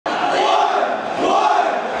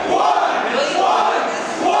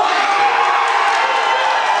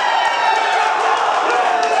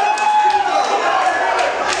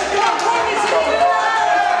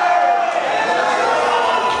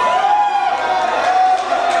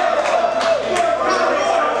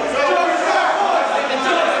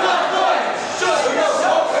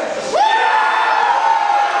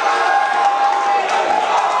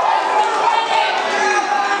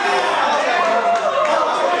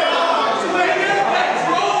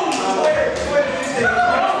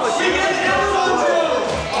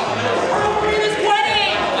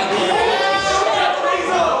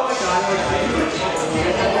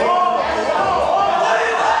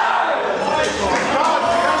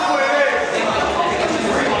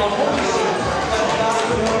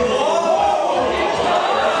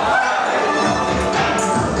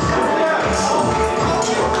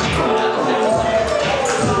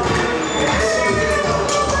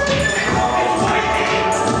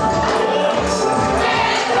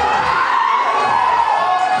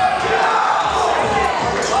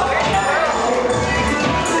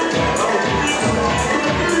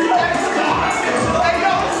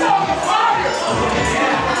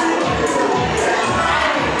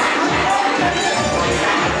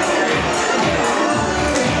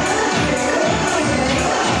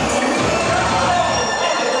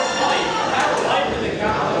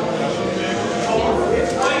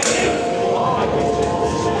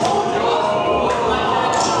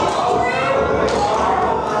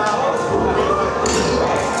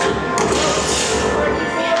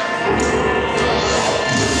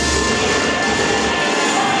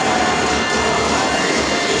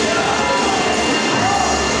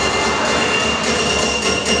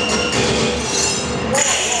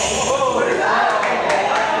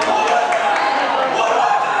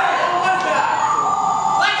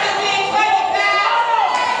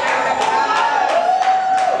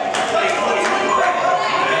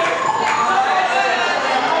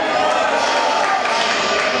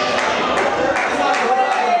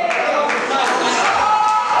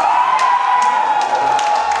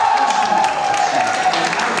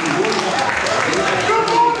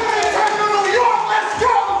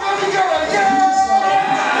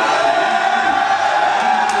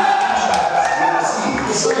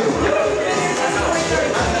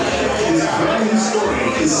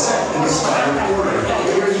set in the Spire order,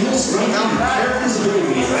 where you'll strengthen your character's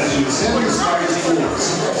abilities as you ascend the Spire's floors.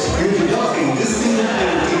 You're developing this single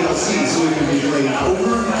player DLC so it can be played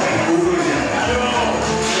over and over again.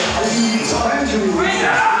 As you plan to release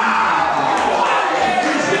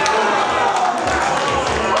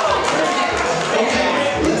okay,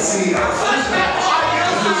 let's see our first match.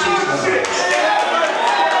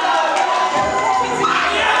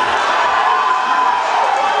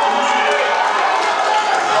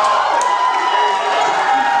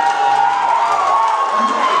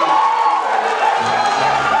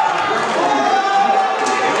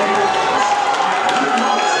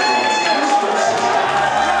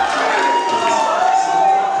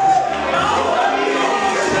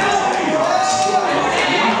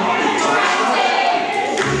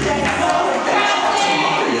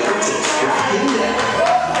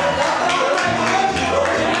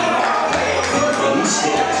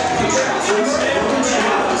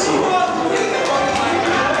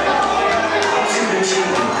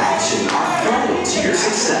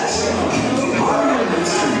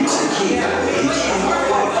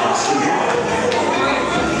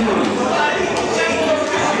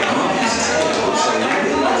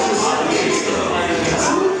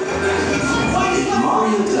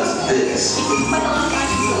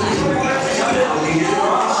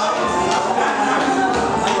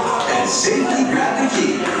 Safely grab the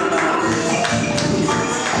key.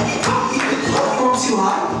 Platform's too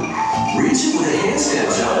high? Reach it with a handstand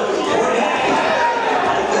jump or a backflip.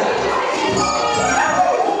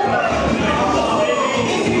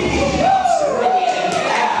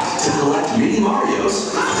 To collect mini Marios,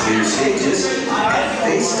 clear stages, and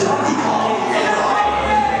face Donkey Kong.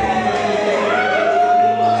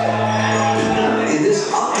 In this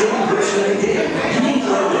updated version of the game, you can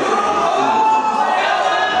play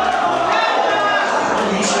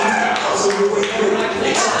with your way through.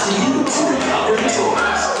 It's up to you to recover the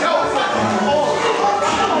toys. Mario vs.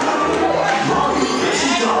 Donkey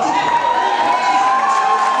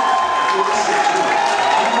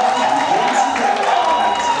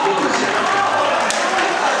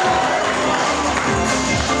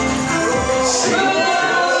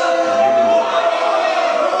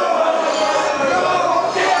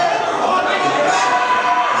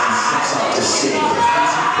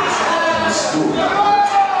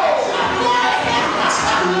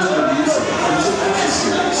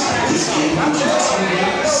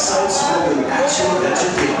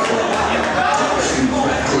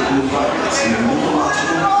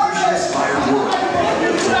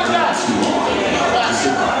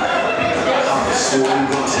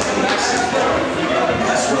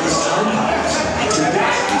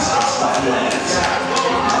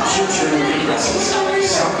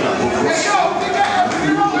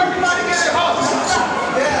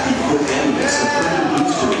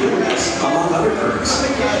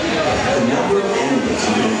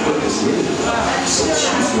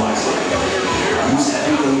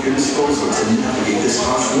to navigate this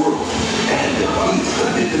harsh world and defeat the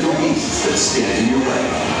mythical beasts that stand in your way.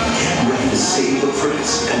 Get ready to save the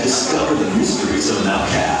prince and discover the mysteries of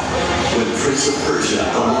Malkath. When Prince of Persia: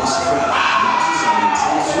 The Lost Crown launches on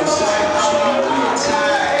Nintendo Switch system January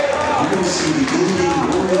 18th, you're going to see the in-game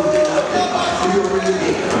Memorial Day update by pre-ordering the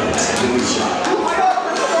game from Nintendo eShop.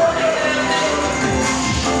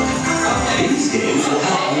 These games will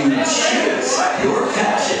help you choose your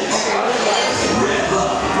passions. Rev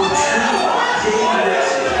up for true game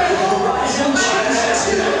racing with Horizon Chase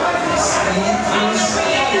 2. Speed through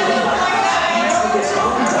speed into its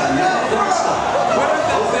own dynamic run style,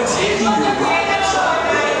 overtaking your rivals on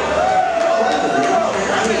the road. Play the game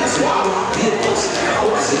games with unlock vehicles,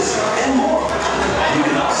 courses, and more. You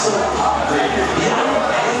can also upgrade your vehicle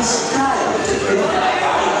and style it to fit your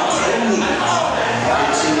needs.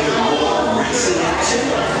 Pitching your more racing action,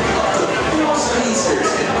 the four speedsters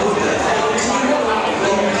can move the heck to you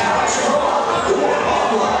in couch or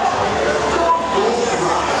online. Go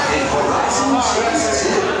Drive in Horizon Chase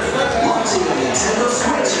 2, launching on Nintendo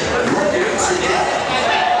Switch later today.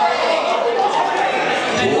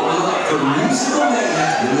 Warm up for musical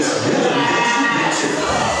mayhem in this rhythm-based adventure.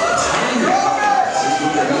 Time your progresses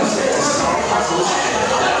with the music to solve puzzles and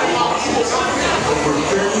battle bosses. Over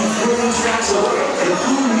 30 thrilling tracks away, and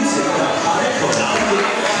cool music from iconic Konami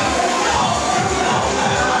games.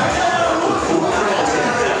 With 4 friends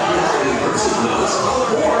and happy versus modes,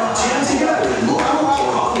 or jam together in local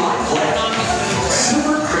or online play.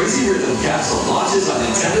 Super Crazy Rhythm Capsule launches on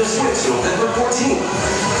Nintendo Switch November 14th.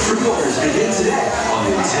 Pre-orders begin today on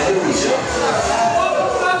Nintendo eShop.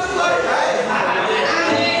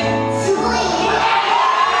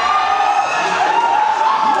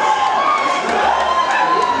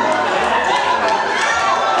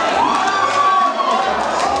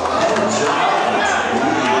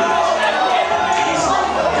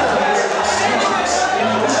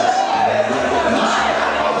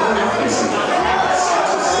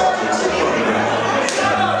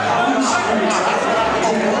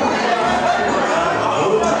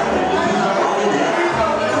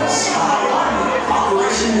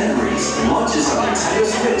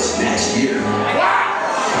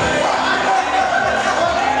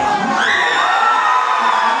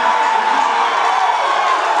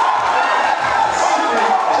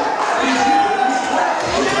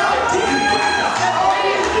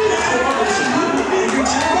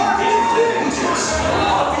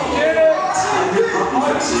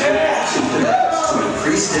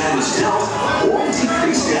 increased damage dealt or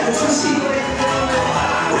decreased damage received.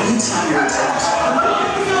 When you time your attacks perfectly,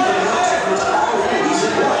 you can damage all enemies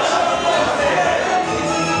at once.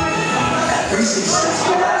 Every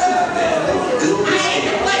successful action command will build this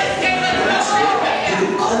game. That's right,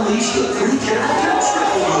 you can unleash the 3-character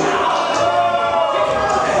triple move.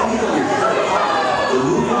 Depending on your current partner, the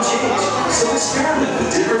move will change, so experiment with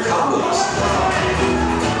different combos.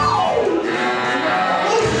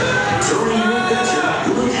 During your adventure,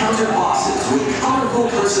 you'll encounter bosses with colorful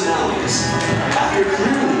personalities. After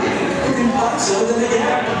clearing the game, you can fight some of them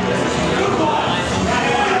again.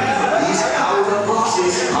 These powered-up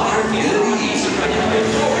bosses aren't going to be easy.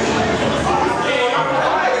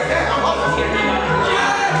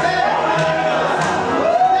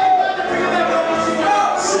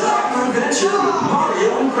 Set up for adventure with Mario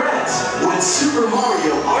and Friends with Super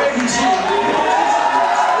Mario RPG.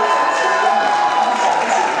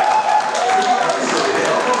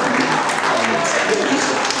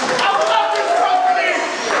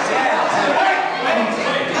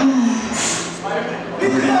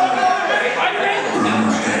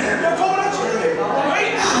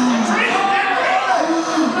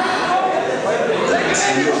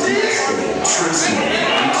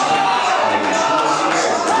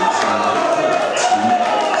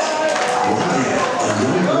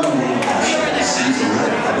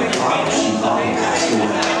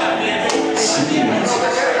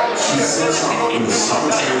 In the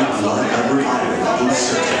solitary blood-covered island in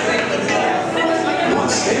search of her.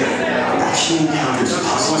 Once there, she encounters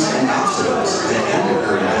puzzles and obstacles that hinder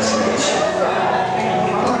her investigation.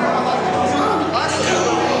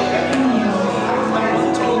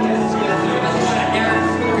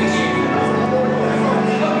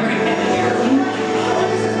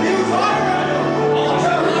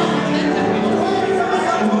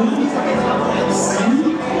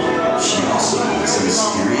 She also meets a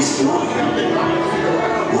mysterious woman.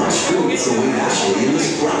 What's true is the way Ashley in this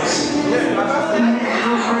place. No matter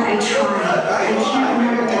how hard I try, I can't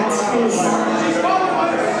remember Dad's face.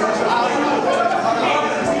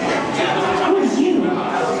 Who are you?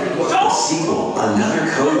 The sequel, Another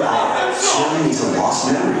Code R, delving into lost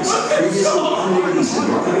memories previously unreleased in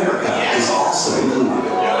North America, is also included.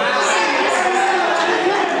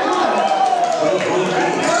 Play both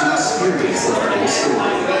games to experience the full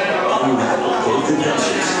story. Unravel both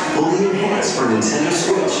adventures, fully enhanced for Nintendo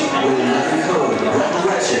Switch, with Another Code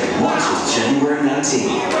Resurrection launches January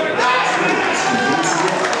 19th. Trailers begin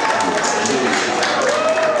today on Nintendo eShop.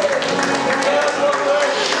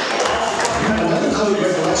 Another Code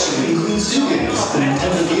Recollection includes 2 games, the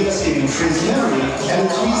Nintendo DS game Trace Memory and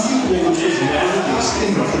its sequel which was never released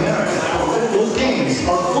in North America. Both games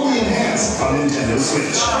are fully enhanced on Nintendo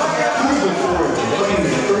Switch. Please look forward to playing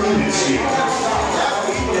them early next year.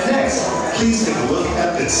 Next, please take a look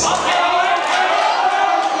at this.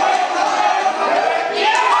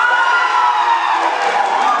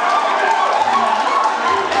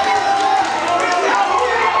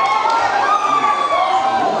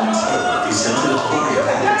 Presented a fire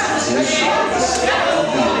advertising a show at the start of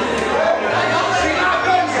the year.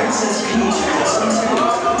 Princess Peach has some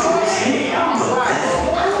skills to see, but then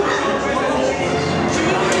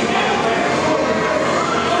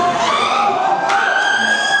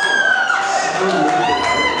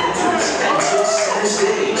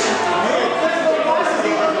stage.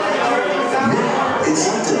 Now it's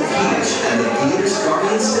up to Peach and the Peter's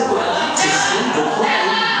Guardian Stella to save the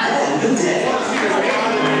planet and the day.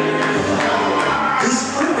 This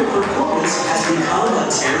perfect performance has become a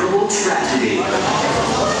terrible tragedy.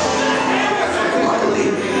 Luckily,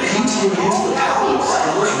 Peach can use the power of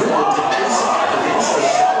Stella's ribbon to face off against the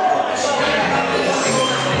Shadow Punch.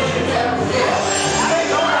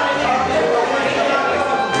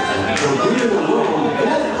 The winner alone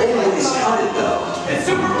won't always cut it though.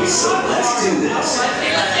 So let's do this.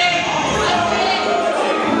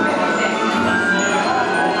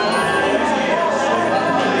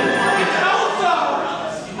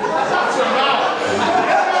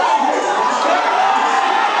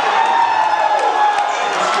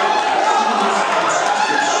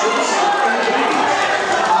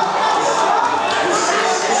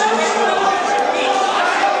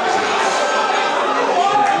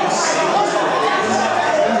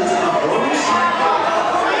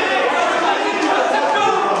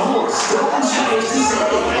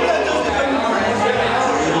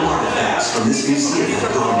 From this museum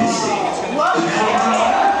that go missing.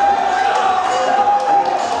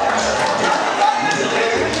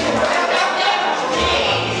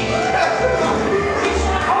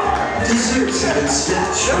 Desserts have been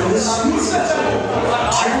snatched from the Sweets Festival,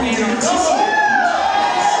 turning into rotisserie.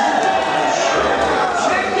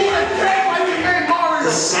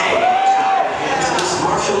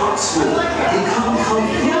 school, become Kung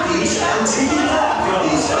Fu Peach and take it back from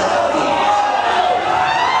these bad beats.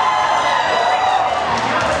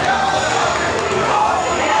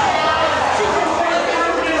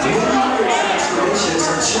 Transformations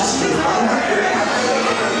are just behind the curtain.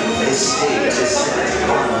 This stage is set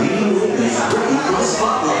on leading ladies bringing the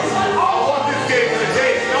spotlight.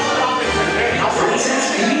 Princess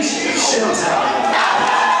Peach, showtime.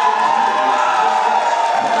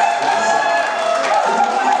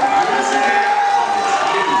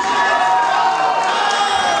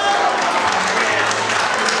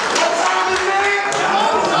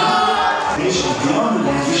 Beyond the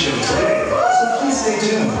one we showed today, so please stay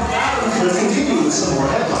tuned. Let's continue with some more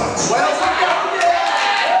headlines.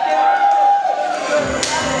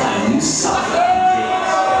 A new saga begins.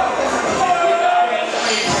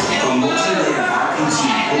 A multi-layered RPG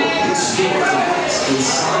full of rich stories in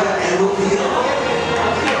Saga Emerald Beyond.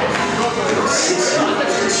 There are 6 heroes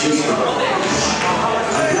to choose from.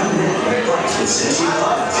 A young man who fights with sentient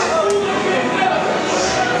bodies.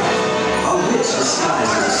 A witch disguised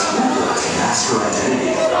as a schoolgirl to mask her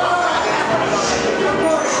identity.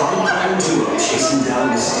 Crime duo chasing down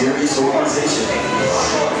a mysterious organization.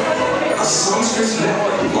 A songstress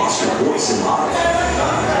member who lost her voice in life.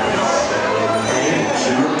 And a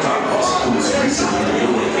hero darkness who was recently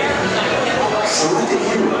reawakened. Select a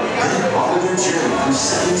hero and follow their journey through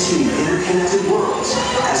 17 interconnected worlds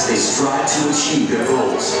as they strive to achieve their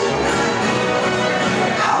goals.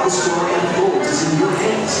 How the story unfolds is in your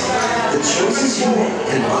hands. The choices you make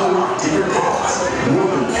can unlock different paths, more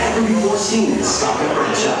than ever before seen in the Saga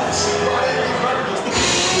franchise.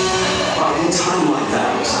 Fighting timeline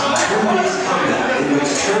battles, turn-based combat in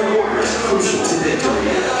which turn order is crucial to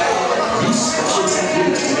victory. Use special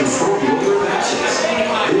techniques to control the order of actions.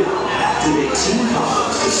 Activate team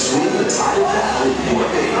combos to swing the tide of battle in your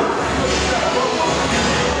favor.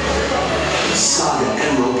 Saga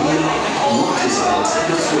Emerald Beyond launches on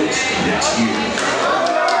Nintendo Switch next year.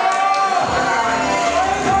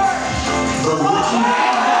 The Legend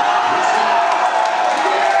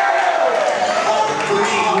of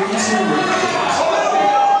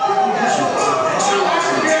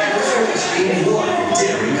in one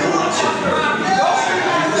daring collection.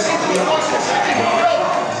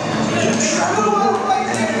 You travel the world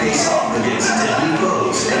and face off against deadly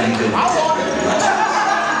foes and even deadly legends.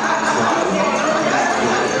 Climb,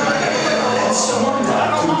 backward, and swarm down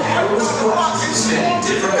through perilous quests spanning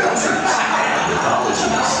different countries and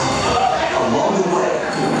mythologies. Along the way,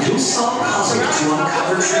 you'll solve puzzles to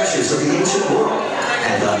uncover treasures of the ancient world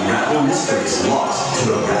and unravel mysteries lost to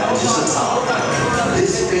the ravages of time.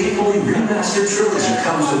 This faithfully remastered trilogy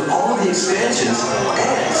comes with all of the expansions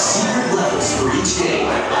and secret levels for each game.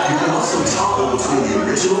 You can also toggle between the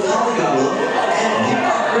original polygon look and the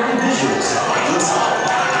upgraded visuals at the time.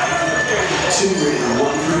 Tomb Raider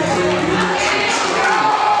 1 through 3 remasters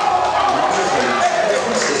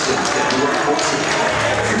system February 14th.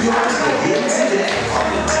 Pre-orders begin today on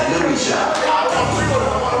Nintendo eShop.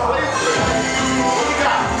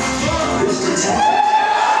 This detective.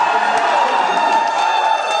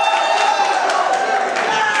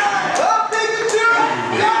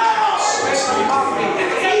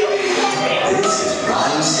 This is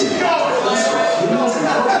Rhyme City, a place where humans and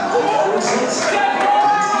Pokemon coexist.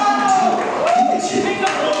 Pikachu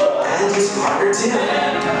and his partner Tim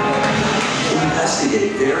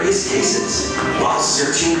investigate various cases while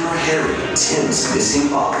searching for Harry, Tim's missing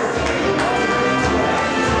father.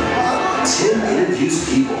 Tim interviews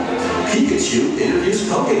people, Pikachu interviews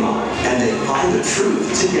Pokemon, and they find the truth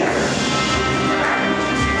together.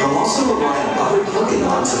 They'll also rely on other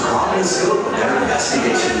Pokemon to broaden the scope of their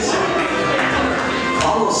investigations.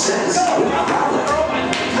 Follow Sense with Growlithe.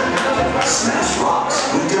 Smash Rocks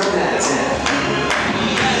with Darmanitan.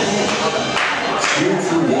 Peer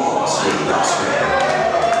through walls with Bellsprout.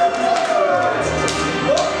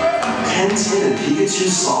 Can Tim and Pikachu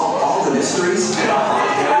solve all the mysteries and find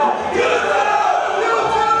Harry?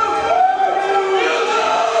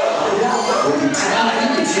 Find out when you tap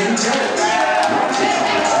Pikachu returns.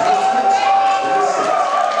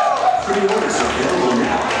 Pre-orders are available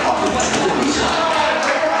now on the Nintendo eShop.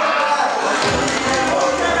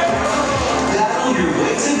 Battle your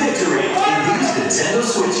way to victory in these Nintendo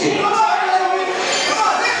Switch games.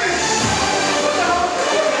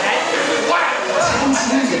 10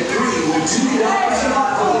 teams at 3 will duke it out for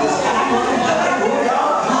survival in this online battle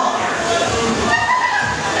royale pod.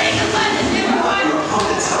 Your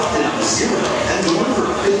opponent's health down to 0 and deliver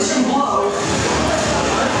a finishing blow.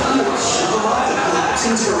 Or shove off the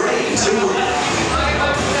collapsing terrain to win.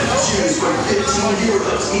 Choose from 15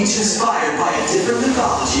 heroes, each inspired by a different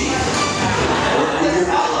mythology. Work with your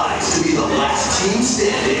allies to be the last team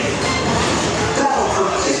standing.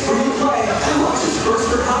 Battlecross is free to play and launches first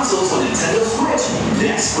for consoles on Nintendo Switch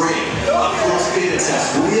next spring. A close beta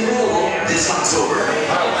test will be available this October.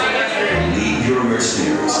 Lead your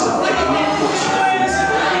mercenaries to play a new portion of this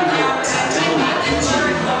open-world tactical RPG.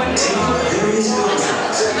 Take various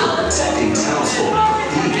contracts for protecting townsfolk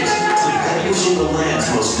from thieves to vanquishing the land's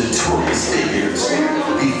most notorious figures.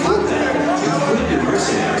 Before that, equip your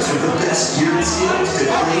mercenaries with the best gear and skills to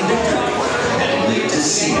claim victory and live to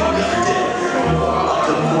see another day. Up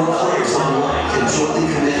to 4 players online can jointly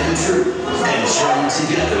command a troop and journey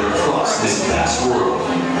together across this vast world.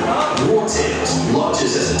 War Tales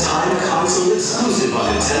launches as a time console exclusive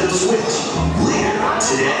on Nintendo Switch later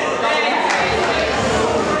today.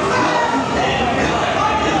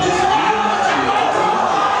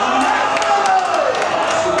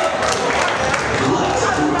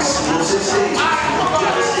 Explosive stages,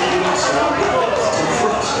 devastating assault weapons to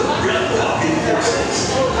crush the Red Falcon forces.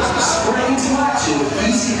 Spring into action with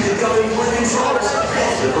easy pickup and play controls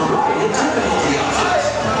and a variety of difficulty options.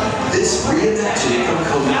 This reimagining from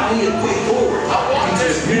Konami and WayForward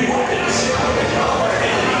features new weapons,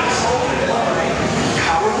 enemies,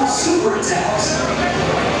 powerful super attacks,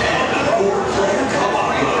 and a 4-player co-op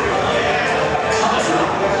mode. Contra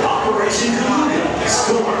Operation Kabuya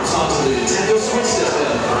storms onto the Nintendo Switch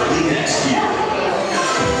system early next year.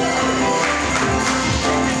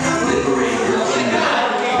 Liberate your kingdom.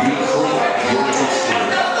 Reclaim your destiny.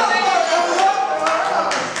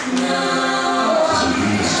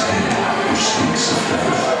 Zelena's tale, which speaks of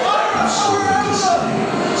death, restoring destiny,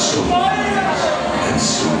 stolen dreams, and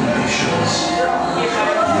stolen nations.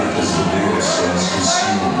 Yet as the world stands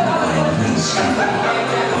consumed by immense evil,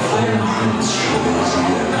 a foreign prince shall rise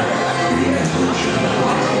again, bringing legend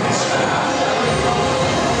along his path.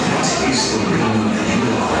 Taste the ring of the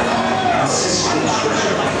unicorn, ancestral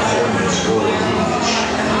treasure like Ironman's royal lineage.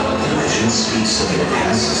 The legend speaks of your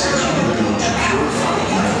ancestors willing to purify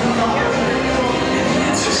evil. And the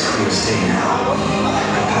answer's clear as day now.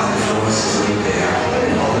 The path before us is laid bare,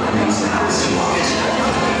 and all that remains now is to walk it.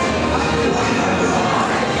 Walk it I will.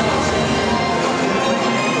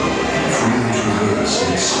 Freely traverse an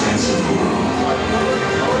expansive world.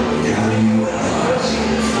 Gather new allies,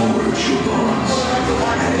 forge your bonds,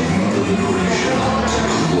 and lead the liberation to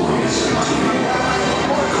glorious victory.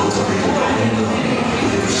 Cultivate a grand army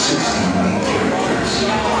with over 60 unique characters,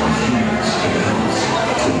 from humans to elves,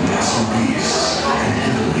 to massive beasts and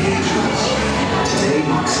heavenly angels. Today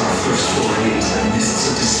marks our first foray into the mists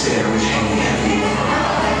of despair which hang heavy over.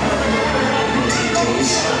 It will take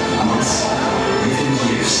days, months, even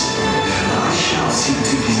years, but I shall see the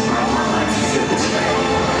duties of my bloodline fulfilled.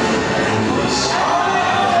 Endless.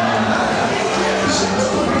 Presents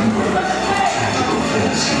the rebirth of tactical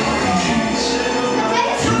fantasy RPGs.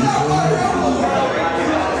 Unicorn Overlord.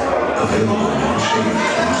 Available March 8th,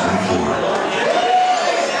 2024.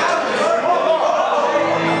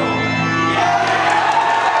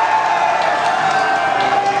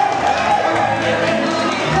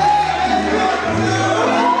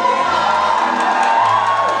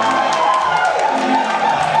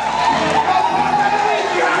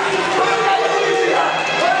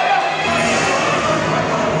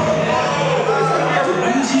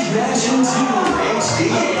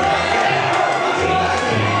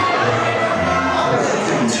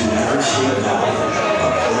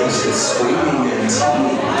 Screaming and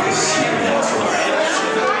teeming with the supernatural.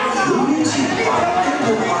 Luigi,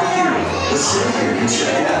 our hero, was sent here to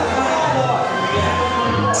check it out.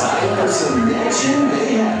 Time for some action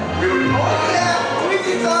mayhem.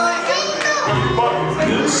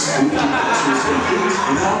 No spooky adventures complete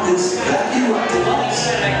without this vacuum device,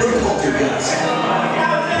 the Poltergust.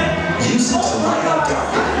 Use it to light up dark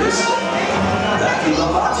areas, vacuum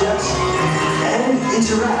up objects, and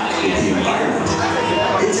interact with the environment.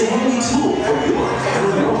 It's a handy tool for your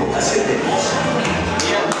paranormal escapades.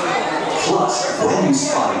 Plus, when you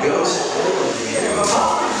spot a ghost,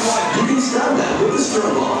 you can stun them with a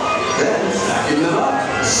strobe ball, then vacuum them up.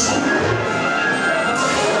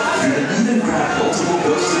 You can even grab multiple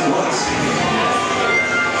ghosts at once.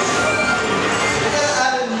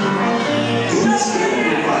 In this game,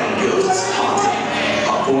 you'll find Ghosts Haunting,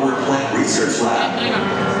 a former plant research lab.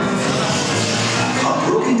 A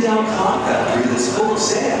broken down clock factory that's full of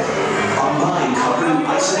sand, a mine covered in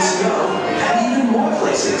ice and snow, and even more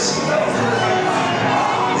places.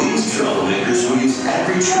 These troublemakers will use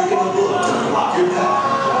every trick in the book to block your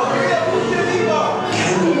path.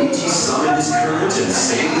 Can Luigi summon his courage and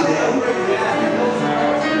save the day?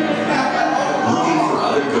 Looking for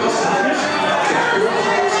other ghost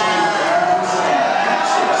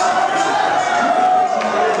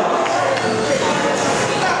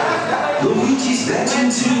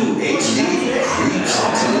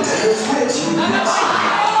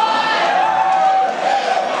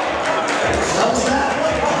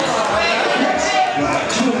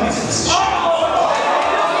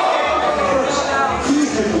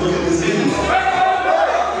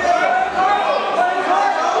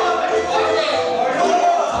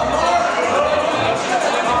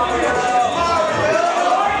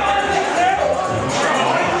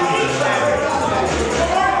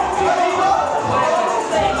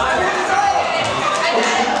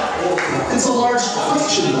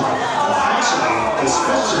block. Actually, this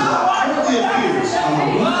question block currently appears on the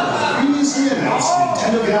roof of the previously announced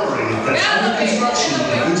Nintendo Gallery that's under construction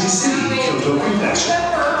in Uji City, Kyoto Prefecture.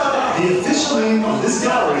 The official name of this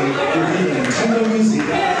gallery will be the Nintendo Museum.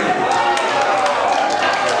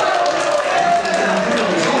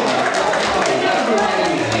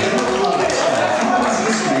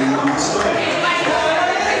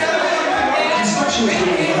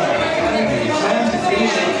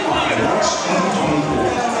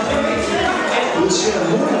 We'll share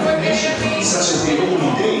more information, such as the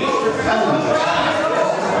opening date, pattern of the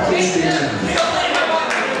time. Please stay tuned.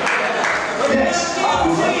 Next,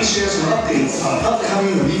 we'd like to share some updates on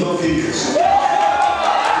upcoming Amiibo figures.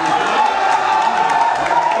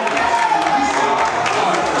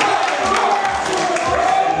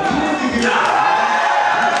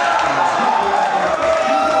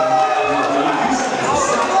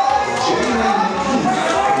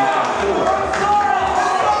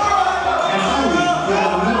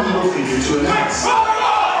 To announce.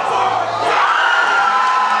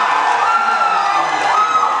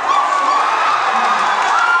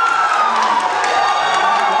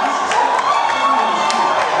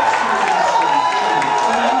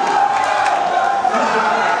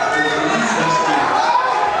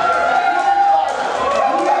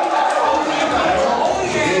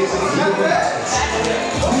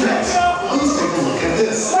 Next, please take a look at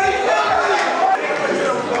this.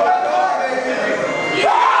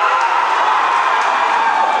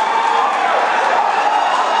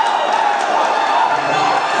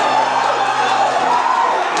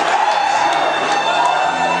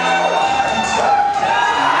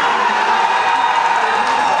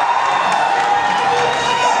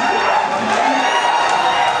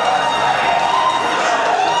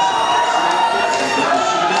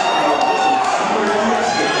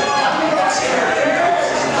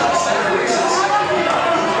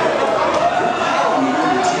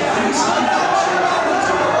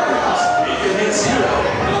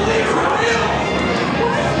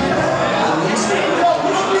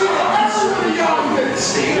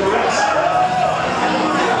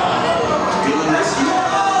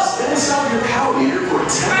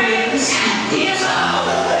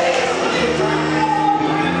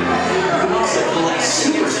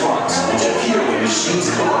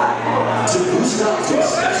 To boost up to a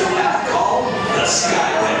special app called the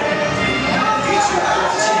Skyway. It's your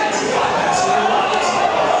first chance to bypass your lives.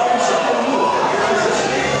 Something new about your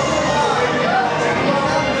position.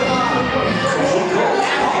 Complete goals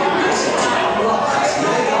while you're racing to unlock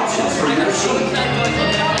cosmetic options for your machine.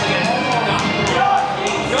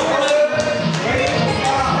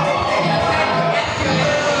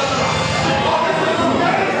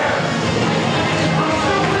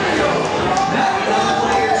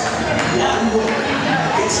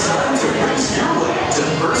 It's time to race your way to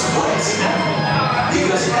first place.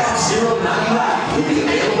 Because F-Zero 99 will be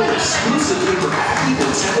available exclusively for active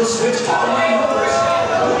Nintendo Switch online members.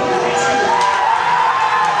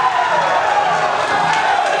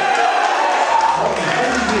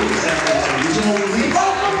 Years after its original release,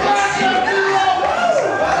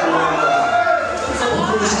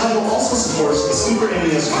 this title also supports the Super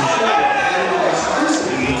NES controller available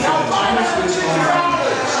exclusively for Nintendo Switch online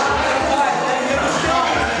members.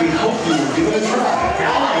 We hope you will give it a try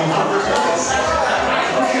and cover this.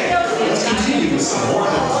 Okay, let's continue with some more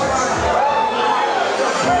headlines.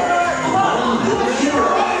 One little hero.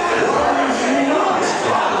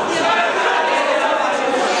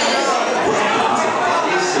 Welcome to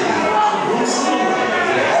Bobby City.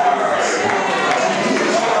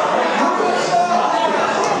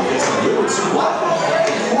 It's a little too wild.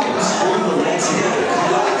 It's holding the land together.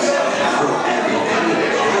 For everybody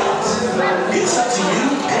that counts. It's up to you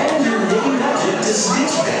and your name magic to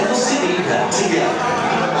stitch Battle City back together.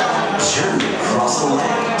 Journey across the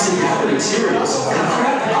land to gather materials and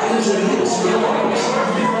craft items and meals for the locals.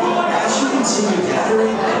 As you continue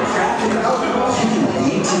gathering and crafting, you can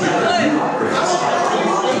weave together new upgrades by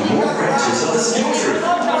unlocking more branches of the skill tree.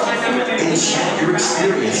 Enchant your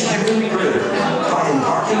experience even further by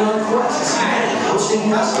embarking on quests and hosting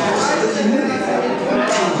festivals for the community.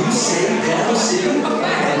 Can you save Battle City?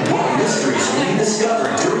 And what mysteries will you discover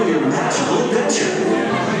during your magical adventure?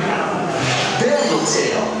 Bamble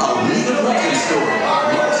Tale, a League of Legends story,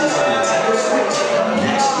 launches on Nintendo Switch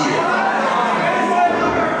next year.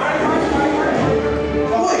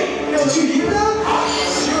 Wait, did you hear that?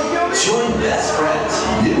 Join best friends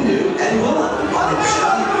Nunu and Willa on a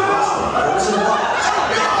journey across the frozen wilds of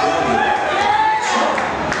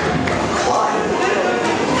climb,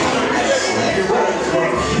 slay your way through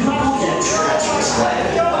a beautiful yet treacherous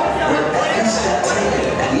land.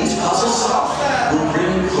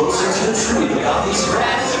 the truth about these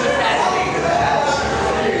crabs.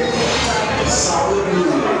 Solid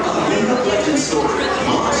Moon, a League of Legends story,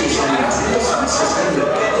 launches on Nintendo Switch system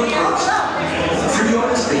November 1st.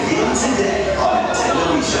 Pre-orders begin today on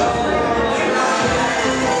Nintendo eShop.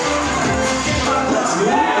 Let's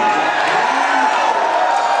move.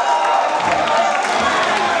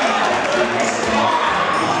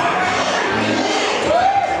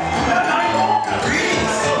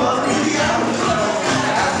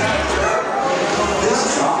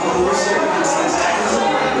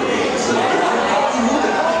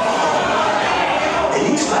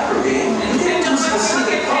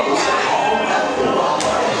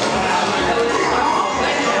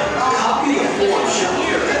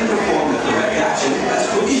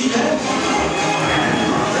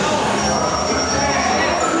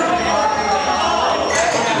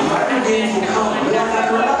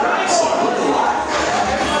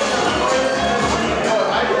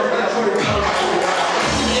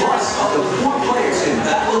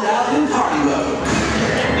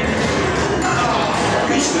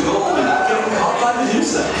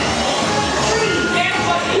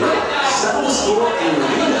 Settle the score in the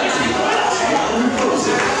arena to the last one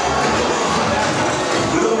frozen.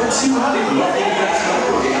 With over 200 loving fast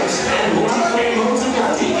micro games and multiplayer modes of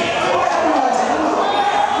plenty.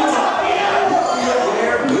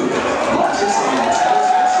 Where movement launches on Nintendo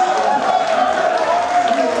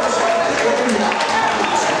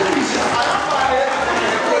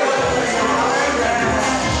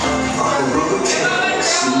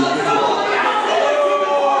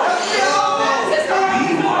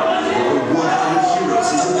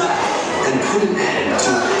put an end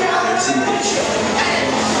to Empires invasion.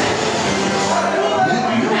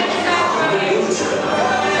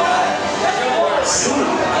 Soon,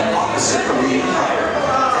 an officer from the Empire,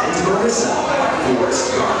 and Marissa, Forest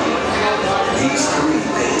Guardian. These three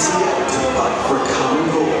band together to fight for a common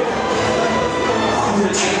goal. On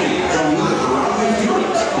their journey, they'll meet a variety of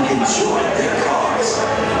heroes who can join their cause.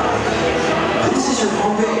 This is your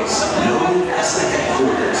home base, known as the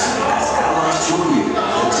headquarters. As allies join you,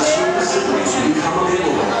 additional facilities will become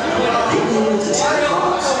available. You'll be able to take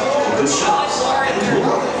crops, open shops, and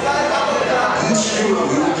more. Each hero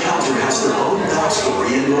you encounter has their own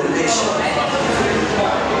backstory and motivation.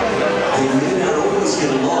 They may not always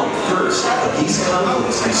get along at first, but these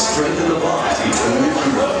conflicts can strengthen the bonds between your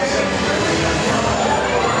heroes.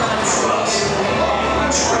 Trust,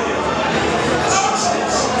 betrayal,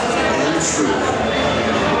 justice, and truth.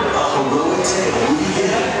 A heroic tale will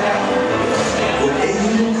begin. When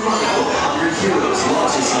Alien Chronicle 100 Heroes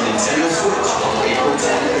launches on Nintendo Switch on April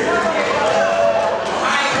 23rd.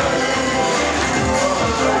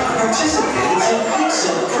 Participate in some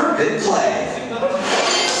pixel perfect play.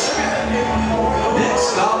 Next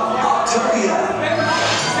stop, Octopia.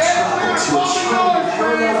 Travel to a charming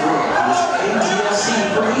parallel world with paid DLC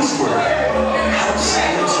for Eastward. Help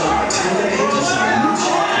Sam and John turn the pages of a new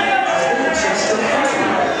chapter as they adjust to the country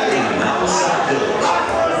in a mountainside village.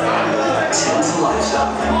 Tend to livestock.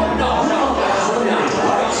 Live on the culinary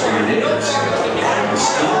delights for your neighbors. And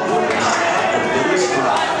restore borders to help the village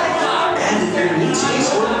thrive. And if you're new to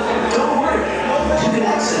Eastward, don't worry. You can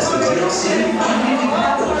access the DLC even if you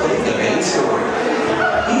haven't played the main story.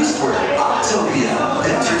 Eastward, Octopia,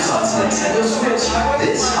 ventures onto Nintendo Switch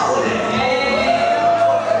this holiday.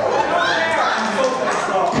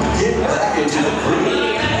 Get back into the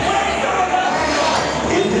groove.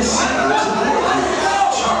 In this sequence of war group,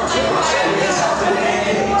 charge across Korea's outdoor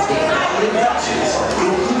campaigns with valiant actions,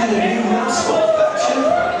 including a new mouseball faction,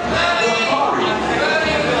 the Hari.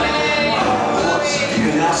 Plus,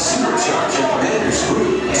 you can now supercharge your commander's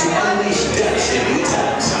group to unleash devastating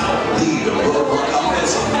attacks. Lead a roadblock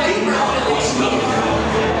offensive in conquest mode.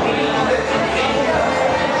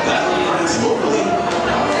 Battle friends locally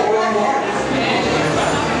or online.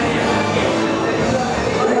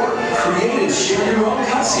 Or create and share your own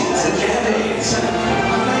cutscenes and campaigns.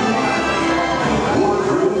 War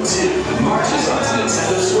Group 2 marches onto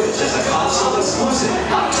Nintendo Switch as a console exclusive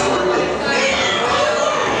October 8th.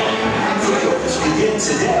 Pre-orders begin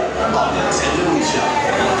today on Nintendo eShop.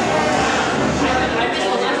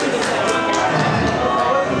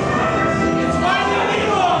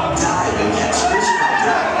 Dive and catch fish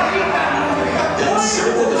contact. Then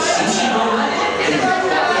serve them as sushi by night and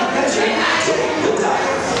adventure take the dive.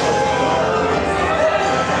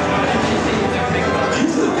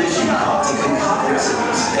 Use the fish you caught to concoct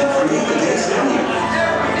recipes and create the day's menu.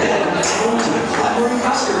 Then tell to the collaborating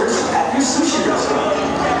customers at your sushi restaurant.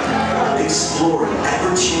 Explore an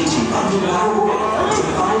ever-changing underwater world to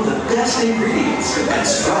find the best ingredients and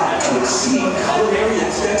strive to exceed culinary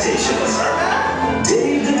expectations.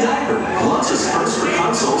 Dave the